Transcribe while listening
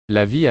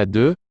La vie à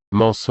deux,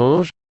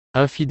 mensonges,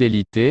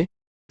 infidélité,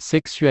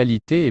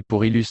 sexualité et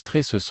pour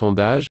illustrer ce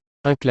sondage,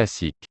 un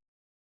classique.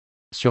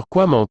 Sur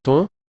quoi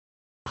ment-on?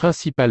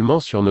 Principalement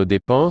sur nos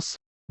dépenses,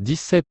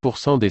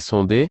 17% des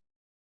sondés.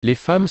 Les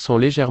femmes sont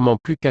légèrement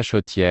plus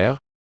cachottières,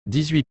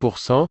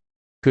 18%,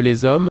 que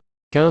les hommes,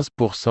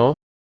 15%.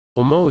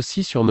 On ment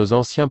aussi sur nos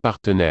anciens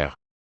partenaires.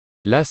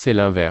 Là c'est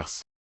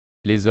l'inverse.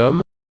 Les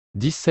hommes,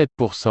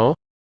 17%,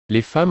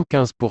 les femmes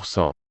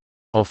 15%.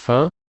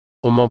 Enfin,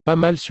 on ment pas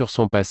mal sur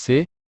son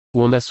passé,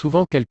 où on a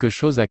souvent quelque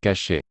chose à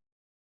cacher.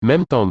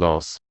 Même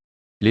tendance.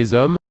 Les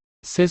hommes,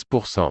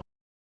 16%.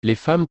 Les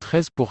femmes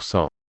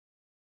 13%.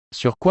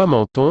 Sur quoi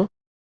ment-on?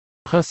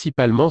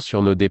 Principalement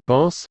sur nos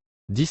dépenses,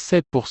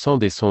 17%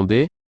 des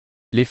sondés.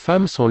 Les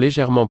femmes sont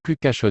légèrement plus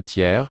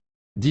cachottières,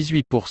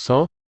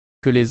 18%,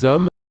 que les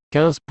hommes,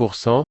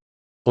 15%.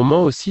 On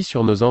ment aussi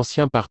sur nos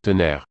anciens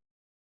partenaires.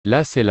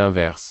 Là c'est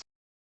l'inverse.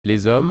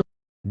 Les hommes,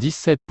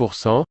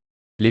 17%,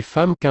 les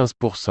femmes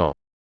 15%.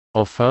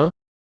 Enfin,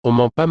 on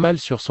ment pas mal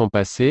sur son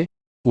passé,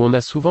 où on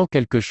a souvent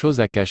quelque chose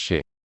à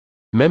cacher.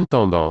 Même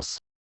tendance.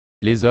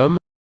 Les hommes,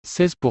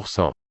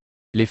 16%.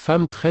 Les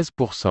femmes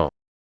 13%.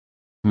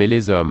 Mais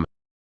les hommes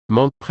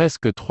mentent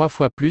presque 3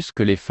 fois plus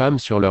que les femmes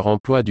sur leur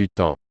emploi du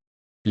temps.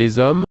 Les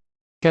hommes,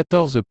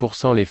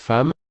 14%, les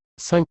femmes,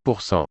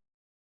 5%.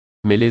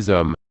 Mais les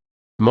hommes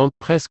mentent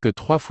presque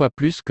 3 fois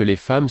plus que les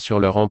femmes sur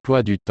leur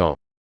emploi du temps.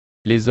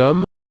 Les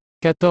hommes,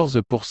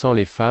 14%,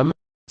 les femmes,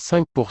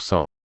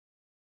 5%.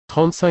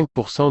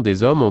 35%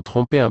 des hommes ont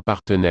trompé un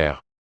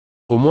partenaire.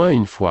 Au moins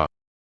une fois.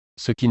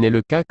 Ce qui n'est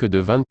le cas que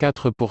de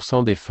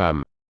 24% des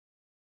femmes.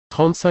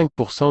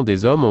 35%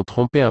 des hommes ont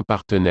trompé un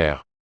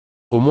partenaire.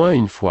 Au moins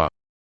une fois.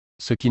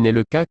 Ce qui n'est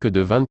le cas que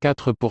de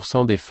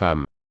 24% des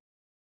femmes.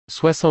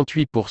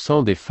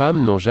 68% des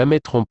femmes n'ont jamais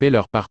trompé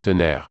leur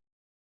partenaire.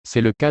 C'est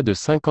le cas de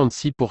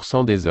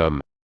 56% des hommes.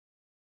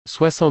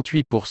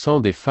 68%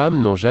 des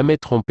femmes n'ont jamais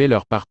trompé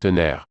leur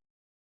partenaire.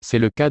 C'est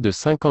le cas de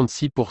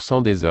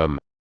 56% des hommes.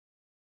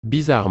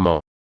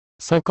 Bizarrement,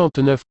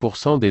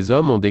 59% des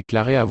hommes ont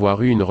déclaré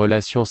avoir eu une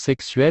relation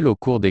sexuelle au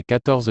cours des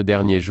 14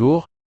 derniers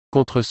jours,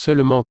 contre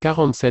seulement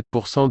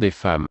 47% des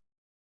femmes.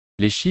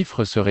 Les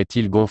chiffres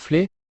seraient-ils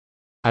gonflés?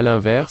 À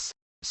l'inverse,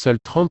 seuls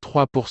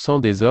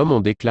 33% des hommes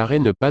ont déclaré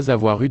ne pas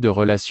avoir eu de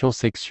relation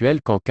sexuelle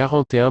quand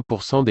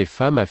 41% des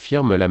femmes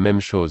affirment la même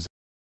chose.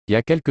 Il y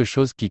a quelque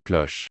chose qui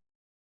cloche.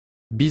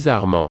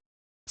 Bizarrement,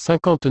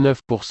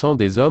 59%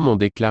 des hommes ont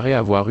déclaré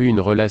avoir eu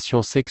une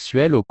relation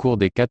sexuelle au cours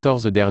des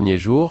 14 derniers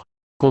jours,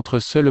 contre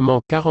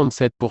seulement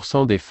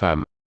 47% des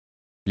femmes.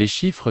 Les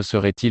chiffres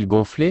seraient-ils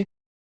gonflés?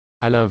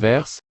 À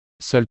l'inverse,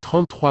 seuls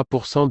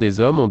 33% des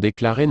hommes ont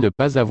déclaré ne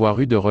pas avoir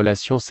eu de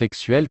relation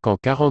sexuelle quand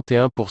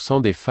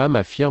 41% des femmes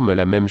affirment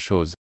la même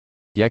chose.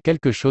 Il y a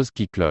quelque chose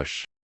qui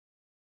cloche.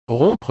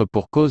 Rompre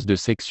pour cause de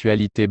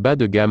sexualité bas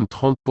de gamme.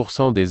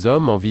 30% des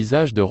hommes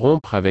envisagent de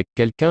rompre avec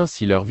quelqu'un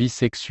si leur vie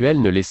sexuelle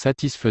ne les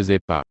satisfaisait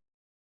pas.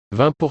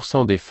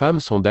 20% des femmes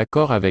sont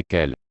d'accord avec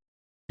elles.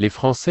 Les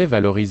Français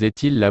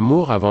valorisaient-ils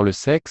l'amour avant le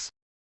sexe?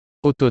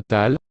 Au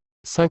total,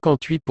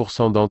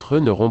 58% d'entre eux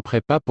ne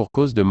rompraient pas pour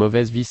cause de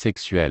mauvaise vie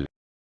sexuelle.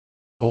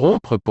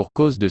 Rompre pour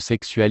cause de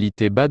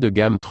sexualité bas de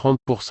gamme.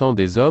 30%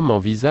 des hommes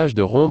envisagent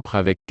de rompre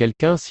avec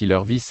quelqu'un si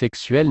leur vie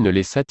sexuelle ne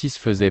les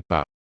satisfaisait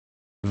pas.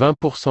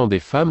 20% des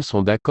femmes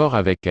sont d'accord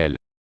avec elles.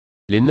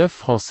 Les 9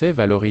 Français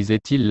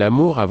valorisaient-ils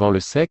l'amour avant le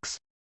sexe?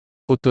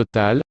 Au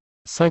total,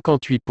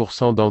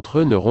 58% d'entre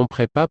eux ne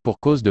rompraient pas pour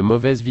cause de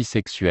mauvaise vie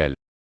sexuelle.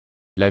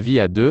 La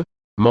vie à deux,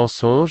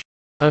 mensonges,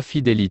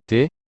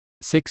 infidélité,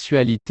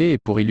 sexualité et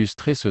pour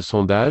illustrer ce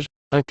sondage,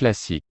 un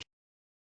classique.